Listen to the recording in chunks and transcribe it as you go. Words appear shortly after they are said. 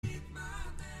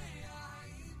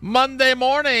Monday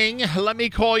morning, let me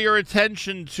call your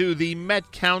attention to the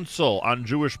Met Council on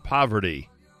Jewish Poverty,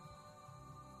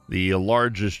 the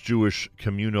largest Jewish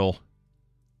communal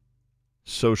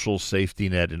social safety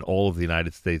net in all of the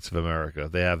United States of America.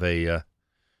 They have a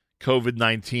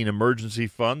COVID-19 emergency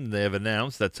fund. They have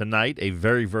announced that tonight a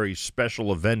very, very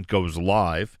special event goes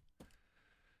live,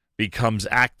 becomes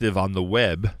active on the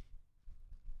web,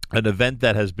 an event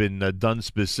that has been done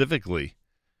specifically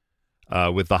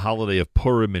with the holiday of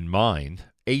Purim in mind,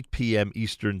 8 p.m.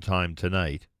 Eastern Time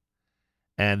tonight.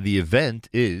 And the event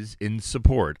is in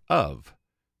support of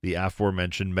the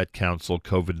aforementioned Met Council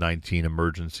COVID-19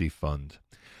 Emergency Fund.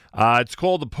 It's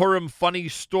called the Purim Funny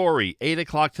Story, 8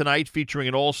 o'clock tonight, featuring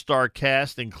an all-star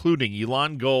cast, including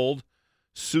Elon Gold,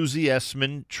 Susie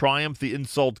Essman, Triumph the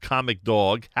Insult Comic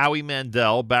Dog, Howie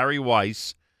Mandel, Barry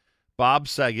Weiss, Bob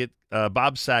Saget,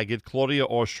 Claudia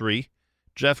Oshry,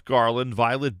 Jeff Garland,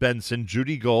 Violet Benson,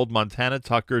 Judy Gold, Montana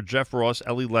Tucker, Jeff Ross,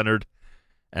 Ellie Leonard,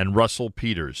 and Russell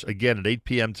Peters. Again, at 8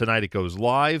 p.m. tonight, it goes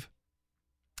live.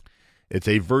 It's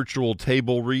a virtual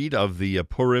table read of the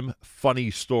Purim Funny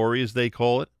Story, as they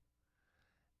call it.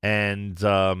 And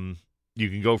you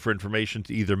can go for information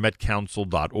to either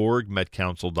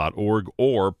metcouncil.org,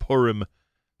 or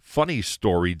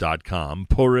purimfunnystory.com,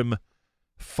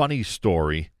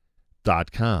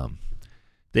 purimfunnystory.com.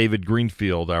 David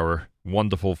Greenfield, our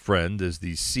wonderful friend, is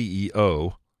the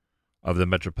CEO of the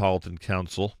Metropolitan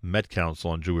Council, Met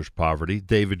Council on Jewish Poverty.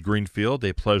 David Greenfield,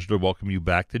 a pleasure to welcome you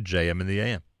back to JM in the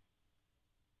AM.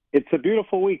 It's a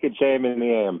beautiful week at JM in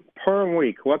the AM. Purim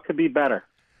week, what could be better?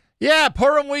 Yeah,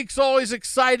 Purim week's always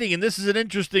exciting, and this is an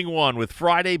interesting one with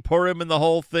Friday Purim and the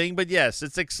whole thing. But yes,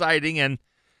 it's exciting, and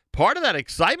part of that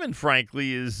excitement,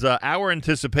 frankly, is our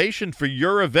anticipation for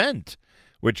your event,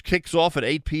 which kicks off at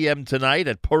 8 p.m. tonight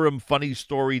at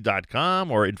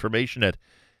purimfunnystory.com, or information at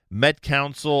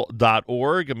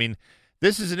metcouncil.org. I mean,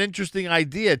 this is an interesting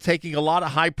idea, taking a lot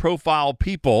of high-profile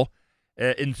people,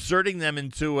 inserting them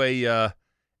into a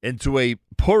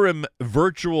Purim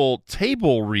virtual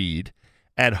table read,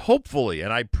 and hopefully,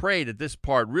 and I pray that this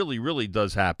part really, really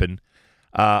does happen,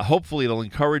 hopefully it'll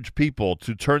encourage people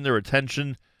to turn their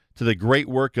attention to the great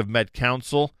work of Met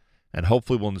Council, and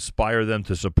hopefully will inspire them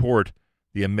to support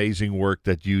the amazing work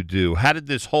that you do. How did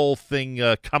this whole thing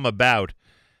come about,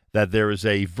 that there is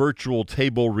a virtual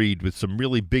table read with some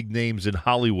really big names in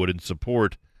Hollywood in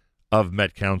support of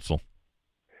Met Council?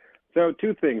 So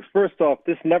two things. First off,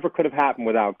 this never could have happened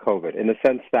without COVID, in the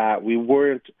sense that we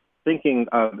weren't thinking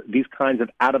of these kinds of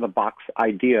out-of-the-box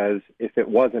ideas if it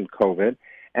wasn't COVID.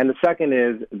 And the second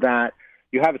is that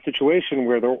you have a situation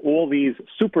where there are all these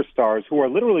superstars who are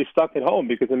literally stuck at home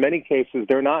because in many cases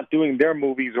they're not doing their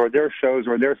movies or their shows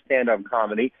or their stand-up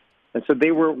comedy. And so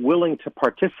they were willing to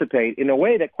participate in a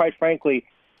way that, quite frankly,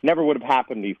 never would have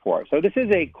happened before. So this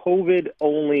is a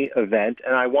COVID-only event,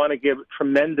 and I want to give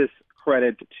tremendous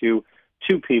credit to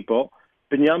two people.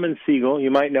 Binyamin Siegel, you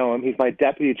might know him. He's my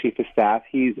deputy chief of staff.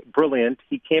 He's brilliant.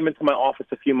 He came into my office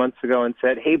a few months ago and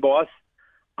said, "Hey, boss,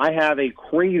 I have a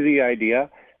crazy idea.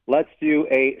 Let's do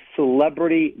a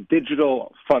celebrity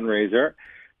digital fundraiser."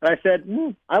 And I said,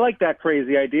 I like that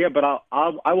crazy idea, but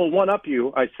I will one-up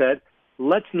you. I said,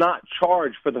 let's not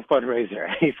charge for the fundraiser.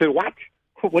 He said, what?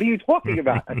 What are you talking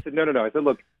about? I said, no. I said,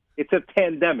 look, it's a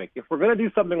pandemic. If we're going to do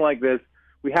something like this,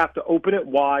 we have to open it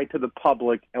wide to the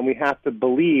public, and we have to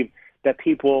believe that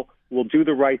people will do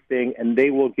the right thing and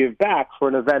they will give back for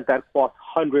an event that costs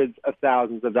hundreds of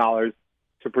thousands of dollars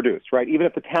to produce, right? Even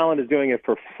if the talent is doing it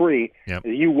for free, Yep.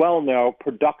 As you well know,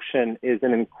 production is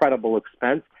an incredible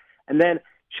expense. And then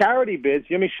Charity Bids,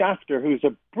 Yumi Shafter, who's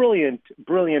a brilliant,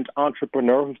 brilliant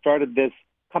entrepreneur who started this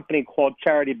company called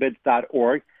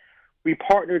charitybids.org. We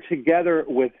partnered together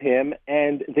with him,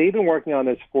 and they've been working on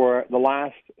this for the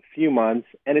last few months,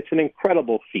 and it's an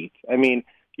incredible feat. I mean,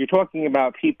 you're talking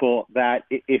about people that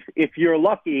if you're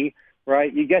lucky,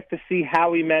 right, you get to see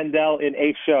Howie Mandel in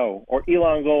a show, or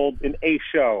Elon Gold in a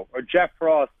show, or Jeff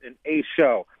Ross in a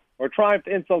show, or Triumph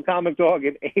the Insult Comic Dog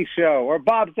in a show, or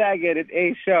Bob Saget in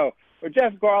a show, or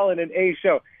Jeff Garland in a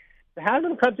show. To have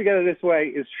them come together this way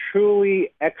is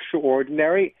truly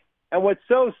extraordinary. And what's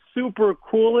so super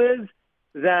cool is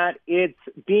that it's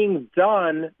being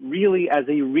done really as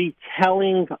a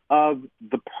retelling of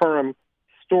the Purim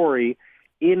story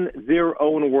in their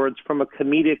own words from a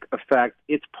comedic effect.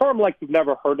 It's Purim like you've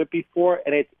never heard it before,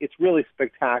 and it's really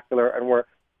spectacular, and we're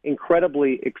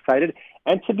incredibly excited.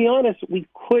 And to be honest, we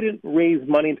couldn't raise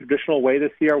money in the traditional way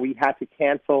this year. We had to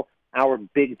cancel our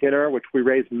big dinner, which we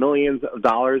raised millions of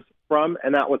dollars from,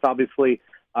 and that was obviously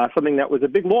something that was a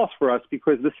big loss for us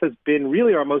because this has been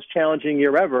really our most challenging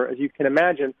year ever. As you can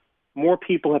imagine, more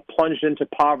people have plunged into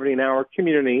poverty in our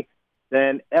community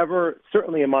than ever,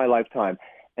 certainly in my lifetime.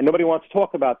 And nobody wants to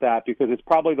talk about that because it's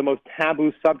probably the most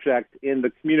taboo subject in the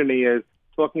community is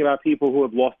talking about people who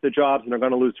have lost their jobs and are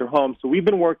going to lose their homes. So we've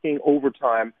been working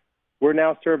overtime. We're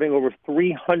now serving over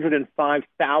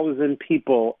 305,000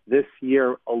 people this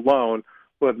year alone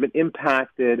who have been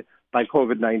impacted by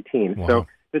COVID-19. Wow. So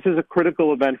this is a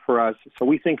critical event for us. So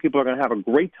we think people are going to have a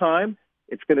great time.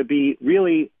 It's going to be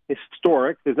really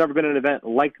historic. There's never been an event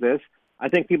like this. I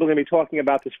think people are going to be talking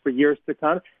about this for years to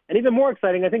come. And even more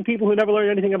exciting, I think people who never learned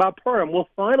anything about Purim will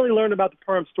finally learn about the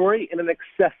Purim story in an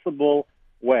accessible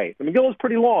way. The Megillah is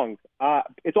pretty long.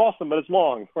 It's awesome, but it's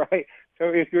long, right? So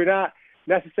if you're not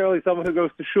necessarily someone who goes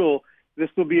to shul, this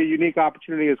will be a unique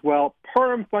opportunity as well.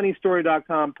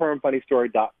 PurimFunnyStory.com,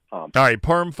 PurimFunnyStory.com. All right,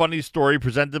 Purim Funny Story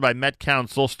presented by Met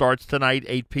Council starts tonight,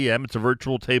 8 p.m. It's a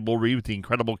virtual table read with the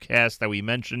incredible cast that we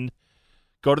mentioned.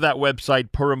 Go to that website,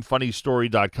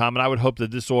 PurimFunnyStory.com, and I would hope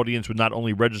that this audience would not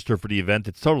only register for the event,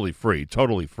 it's totally free,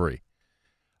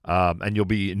 and you'll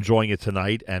be enjoying it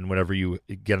tonight and whenever you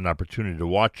get an opportunity to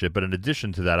watch it. But in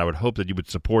addition to that, I would hope that you would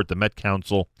support the Met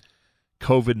Council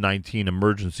COVID-19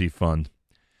 Emergency Fund.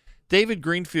 David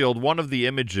Greenfield, one of the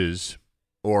images,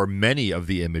 or many of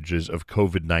the images of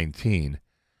COVID-19,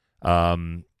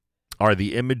 are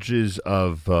the images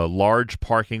of large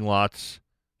parking lots,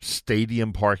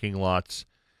 stadium parking lots,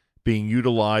 being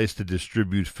utilized to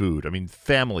distribute food. I mean,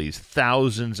 families,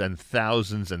 thousands and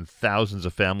thousands and thousands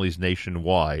of families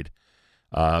nationwide,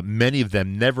 many of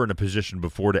them never in a position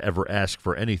before to ever ask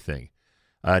for anything,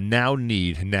 for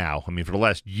the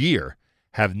last year,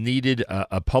 have needed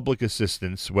a public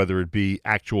assistance, whether it be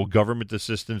actual government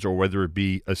assistance or whether it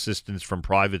be assistance from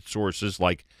private sources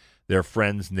like their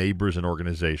friends, neighbors, and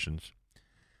organizations,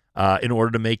 in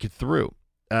order to make it through.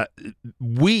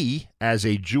 We, as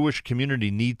a Jewish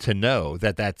community, need to know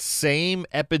that that same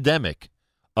epidemic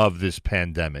of this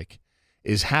pandemic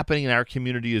is happening in our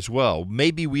community as well.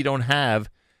 Maybe we don't have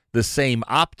the same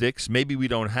optics. Maybe we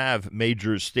don't have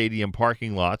major stadium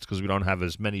parking lots because we don't have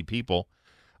as many people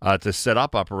to set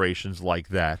up operations like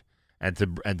that and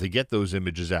to get those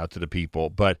images out to the people.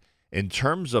 But in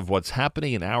terms of what's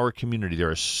happening in our community, there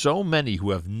are so many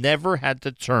who have never had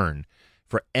to turn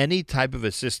for any type of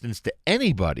assistance to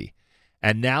anybody,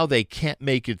 and now they can't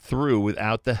make it through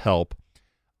without the help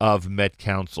of Met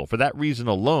Council. For that reason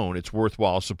alone, it's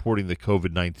worthwhile supporting the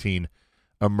COVID-19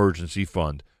 Emergency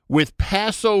Fund. With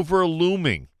Passover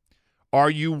looming, are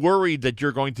you worried that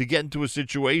you're going to get into a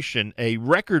situation, a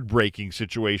record-breaking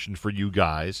situation for you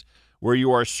guys, where you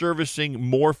are servicing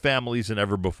more families than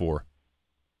ever before?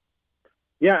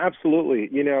 Yeah, absolutely.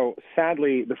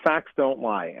 Sadly, the facts don't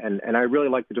lie, and I really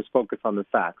like to just focus on the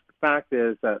facts. The fact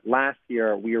is that last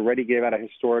year we already gave out a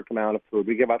historic amount of food.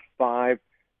 We gave out 5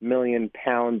 million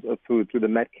pounds of food through the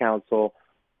Met Council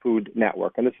Food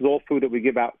Network, and this is all food that we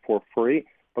give out for free,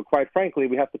 but quite frankly,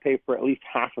 we have to pay for at least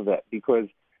half of it because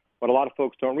what a lot of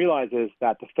folks don't realize is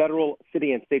that the federal,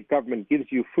 city, and state government gives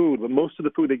you food, but most of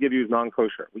the food they give you is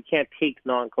non-kosher. We can't take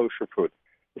non-kosher food.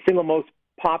 The single most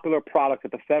popular product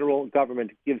that the federal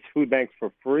government gives food banks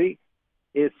for free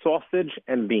is sausage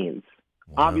and beans.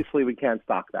 Wow. Obviously, we can't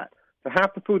stock that. So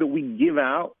half the food that we give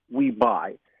out, we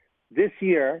buy. This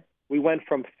year, we went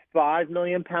from 5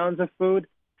 million pounds of food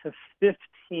to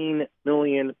 15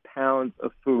 million pounds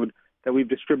of food that we've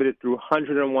distributed through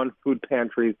 101 food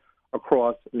pantries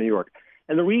across New York.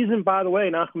 And the reason, by the way,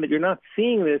 Nachum, that you're not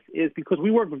seeing this is because we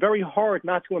work very hard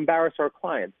not to embarrass our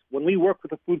clients. When we work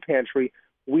with a food pantry,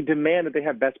 we demand that they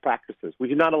have best practices. We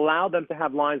do not allow them to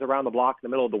have lines around the block in the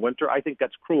middle of the winter. I think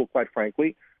that's cruel, quite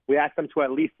frankly. We ask them to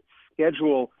at least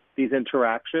schedule these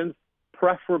interactions.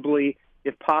 Preferably,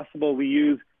 if possible, we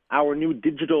use our new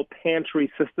digital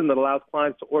pantry system that allows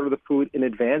clients to order the food in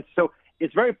advance. So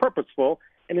it's very purposeful,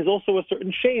 and there's also a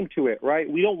certain shame to it, right?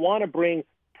 We don't want to bring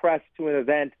press to an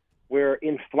event where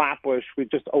in Flatbush, we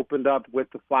just opened up with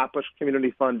the Flatbush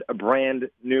Community Fund a brand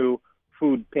new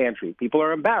food pantry. People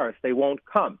are embarrassed. They won't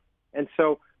come. And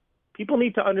so people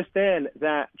need to understand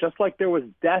that just like there was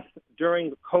death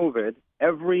during COVID,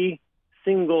 every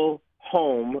single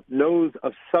home knows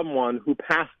of someone who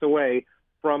passed away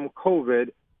from COVID.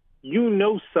 You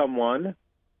know someone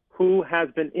who has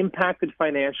been impacted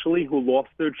financially, who lost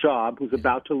their job, who's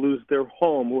about to lose their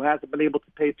home, who hasn't been able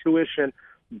to pay tuition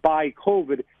by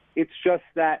COVID. It's just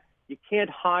that you can't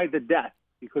hide the death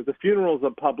because the funerals are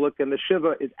public and the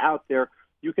Shiva is out there.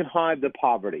 You can hide the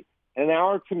poverty. And in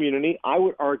our community, I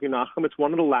would argue, Nachum, it's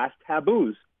one of the last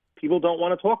taboos. People don't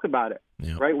want to talk about it,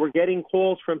 right? We're getting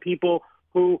calls from people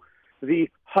who the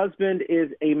husband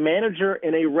is a manager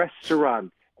in a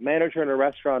restaurant, a manager in a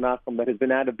restaurant, Nachum, that has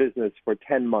been out of business for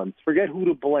 10 months. Forget who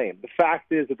to blame. The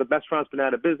fact is that the restaurant's been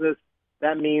out of business.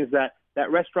 That means that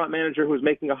that restaurant manager who's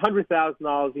making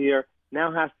 $100,000 a year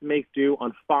now has to make do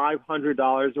on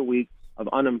 $500 a week of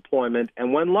unemployment,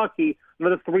 and when lucky,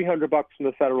 another $300 from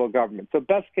the federal government. So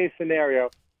best case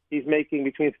scenario, he's making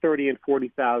between $30,000 and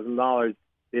 $40,000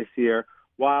 this year,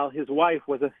 while his wife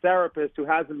was a therapist who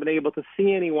hasn't been able to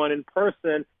see anyone in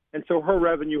person, and so her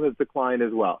revenue has declined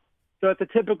as well. So it's a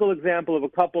typical example of a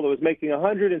couple that was making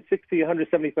 $160,000,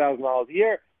 $170,000 a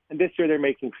year, and this year they're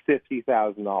making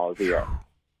 $50,000 a year.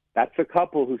 That's a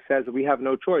couple who says we have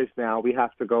no choice now. We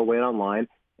have to go wait online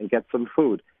and get some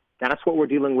food. That's what we're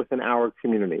dealing with in our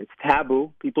community. It's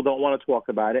taboo. People don't want to talk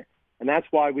about it. And that's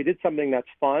why we did something that's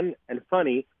fun and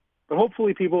funny. But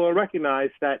hopefully people will recognize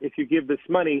that if you give this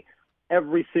money,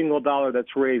 every single dollar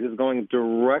that's raised is going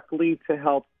directly to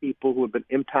help people who have been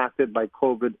impacted by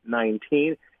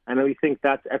COVID-19. I know you think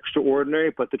that's extraordinary,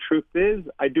 but the truth is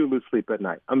I do lose sleep at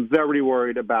night. I'm very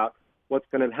worried about what's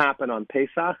going to happen on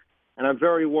Pesach, and I'm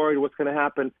very worried what's going to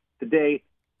happen the day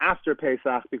after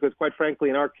Pesach, because quite frankly,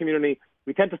 in our community,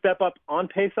 we tend to step up on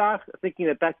Pesach thinking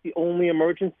that that's the only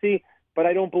emergency, but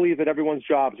I don't believe that everyone's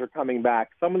jobs are coming back.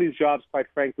 Some of these jobs, quite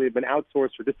frankly, have been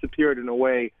outsourced or disappeared in a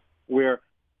way where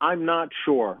I'm not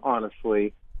sure,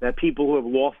 honestly, that people who have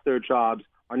lost their jobs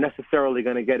are necessarily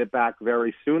going to get it back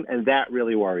very soon, and that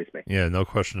really worries me. Yeah, no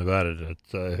question about it.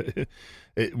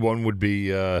 It would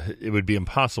be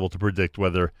impossible to predict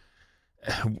whether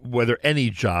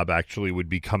any job actually would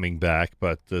be coming back,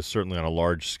 but certainly on a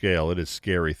large scale, it is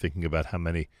scary thinking about how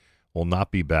many will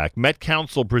not be back. Met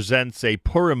Council presents a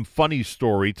Purim funny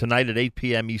story tonight at 8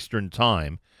 p.m. Eastern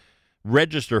Time.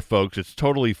 Register, folks. It's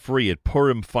totally free at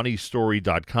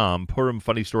PurimFunnyStory.com,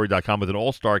 PurimFunnyStory.com, with an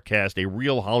all-star cast, a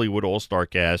real Hollywood all-star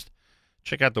cast.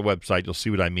 Check out the website. You'll see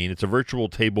what I mean. It's a virtual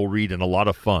table read and a lot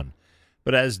of fun.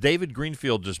 But as David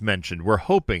Greenfield just mentioned, we're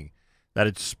hoping that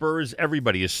it spurs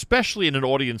everybody, especially in an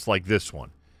audience like this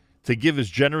one, to give as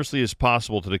generously as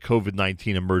possible to the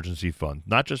COVID-19 Emergency Fund,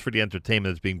 not just for the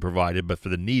entertainment that's being provided, but for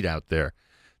the need out there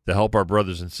to help our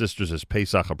brothers and sisters as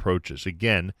Pesach approaches.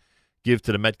 Again, give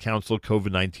to the Met Council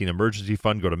COVID-19 Emergency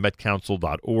Fund. Go to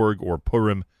metcouncil.org or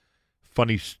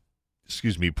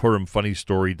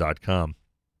PurimFunnyStory.com.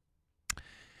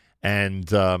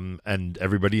 And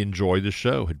everybody enjoy the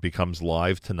show. It becomes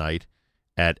live tonight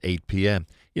at 8 p.m.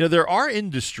 You know, there are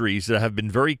industries that have been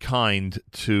very kind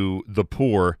to the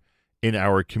poor in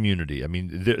our community. I mean,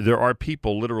 there are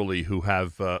people literally who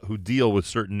have who deal with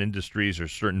certain industries or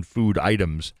certain food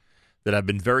items that have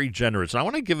been very generous. And I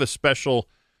want to give a special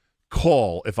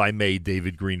call, if I may,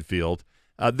 David Greenfield.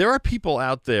 There are people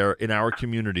out there in our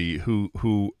community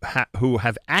who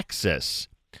have access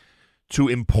to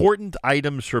important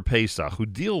items for Pesach, who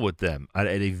deal with them at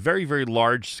a very, very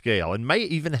large scale, and may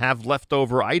even have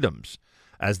leftover items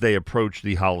as they approach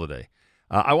the holiday.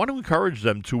 I want to encourage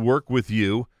them to work with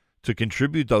you to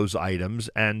contribute those items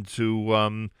and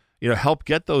to help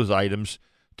get those items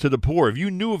to the poor. If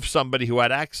you knew of somebody who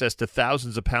had access to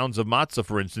thousands of pounds of matzah,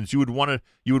 for instance, you would want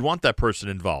that person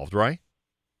involved, right?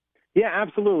 Yeah,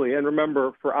 absolutely. And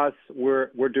remember, for us, we're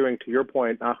doing, to your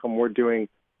point, Nachum, we're doing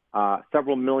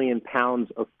several million pounds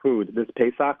of food this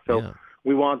Pesach. So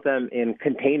we want them in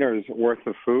containers worth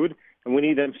of food, and we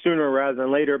need them sooner rather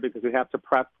than later because we have to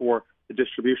prep for the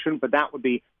distribution. But that would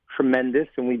be tremendous,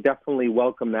 and we definitely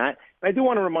welcome that. And I do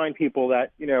want to remind people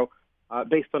that,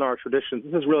 based on our traditions,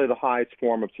 this is really the highest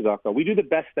form of tzedakah. We do the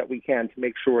best that we can to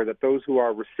make sure that those who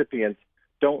are recipients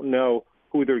don't know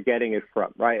who they're getting it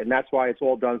from, right? And that's why it's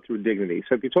all done through dignity.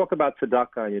 So if you talk about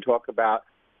tzedakah and you talk about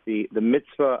the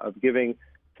mitzvah of giving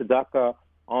tzedakah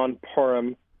on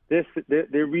Purim, there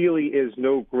really is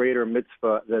no greater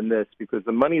mitzvah than this, because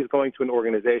the money is going to an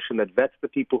organization that vets the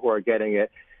people who are getting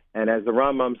it. And as the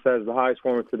Rambam says, the highest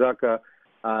form of tzedakah,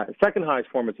 second highest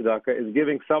form of tzedakah, is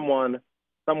giving someone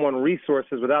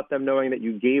resources without them knowing that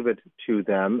you gave it to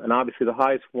them. And obviously the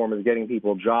highest form is getting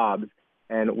people jobs,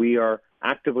 and we are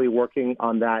actively working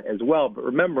on that as well. But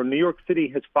remember, New York City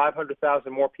has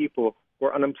 500,000 more people who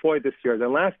are unemployed this year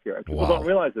than last year. And people don't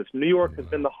realize this. New York has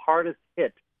been the hardest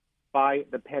hit by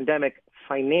the pandemic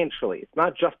financially. It's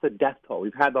not just the death toll.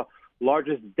 We've had the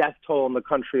largest death toll in the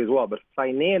country as well. But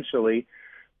financially,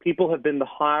 people have been the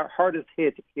hardest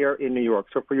hit here in New York.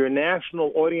 So for your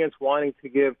national audience wanting to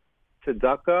give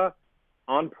tzedakah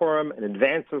on Purim, in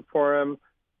advance of Purim,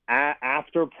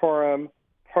 after Purim,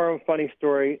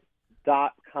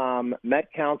 PurimFunnyStory.com,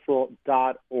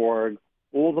 MetCouncil.org.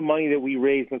 All the money that we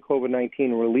raise in the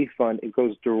COVID-19 Relief Fund, it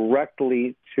goes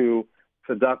directly to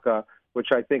tzedakah,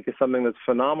 which I think is something that's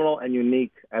phenomenal and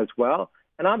unique as well.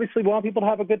 And obviously, we want people to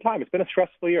have a good time. It's been a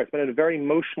stressful year. It's been a very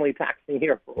emotionally taxing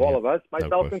year for all of us,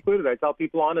 myself included. I tell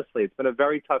people honestly, it's been a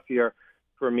very tough year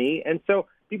for me. And so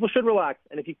people should relax.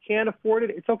 And if you can't afford it,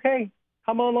 it's okay.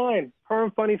 Come online,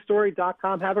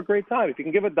 PurimFunnyStory.com. Have a great time. If you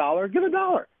can give $1, give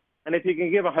 $1. And if you can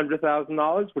give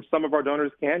 $100,000, which some of our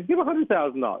donors can, give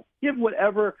 $100,000. Give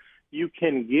whatever you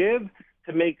can give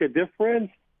to make a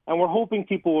difference. And we're hoping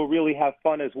people will really have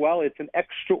fun as well. It's an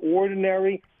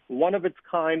extraordinary,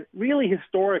 one-of-its-kind, really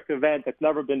historic event that's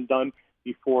never been done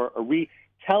before, a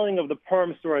retelling of the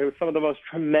Purim story with some of the most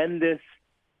tremendous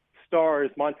stars.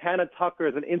 Montana Tucker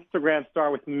is an Instagram star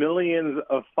with millions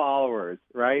of followers,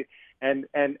 right? And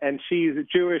she's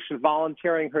Jewish and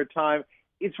volunteering her time.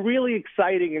 It's really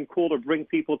exciting and cool to bring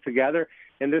people together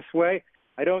in this way.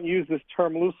 I don't use this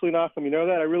term loosely, Nachum. You know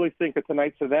that? I really think that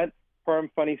tonight's event,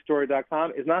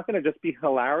 PurimFunnyStory.com, is not going to just be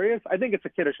hilarious. I think it's a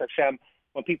Kiddush Hashem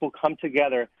when people come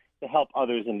together to help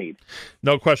others in need.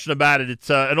 No question about it. It's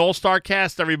an all-star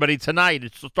cast, everybody, tonight.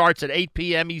 It starts at 8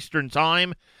 p.m. Eastern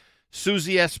Time.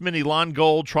 Susie Essman, Elon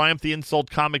Gold, Triumph the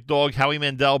Insult Comic Dog, Howie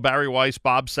Mandel, Barry Weiss,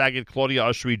 Bob Saget, Claudia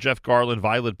Ushry, Jeff Garland,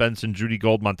 Violet Benson, Judy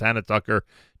Gold, Montana Tucker,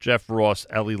 Jeff Ross,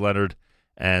 Eli Leonard,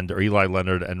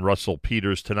 and Russell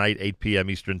Peters. Tonight, 8 p.m.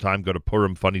 Eastern Time. Go to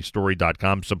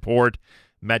PurimFunnyStory.com. Support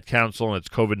Met Council and its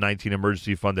COVID-19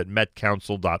 emergency fund at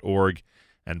metcouncil.org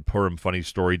and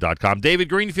PurimFunnyStory.com. David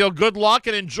Greenfield, good luck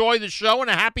and enjoy the show, and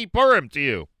a happy Purim to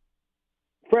you.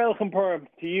 Freilichem Purim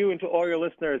to you and to all your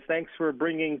listeners. Thanks for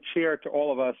bringing cheer to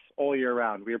all of us all year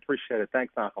round. We appreciate it.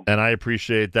 Thanks, Nachum. And I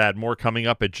appreciate that. More coming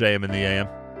up at JM in the AM.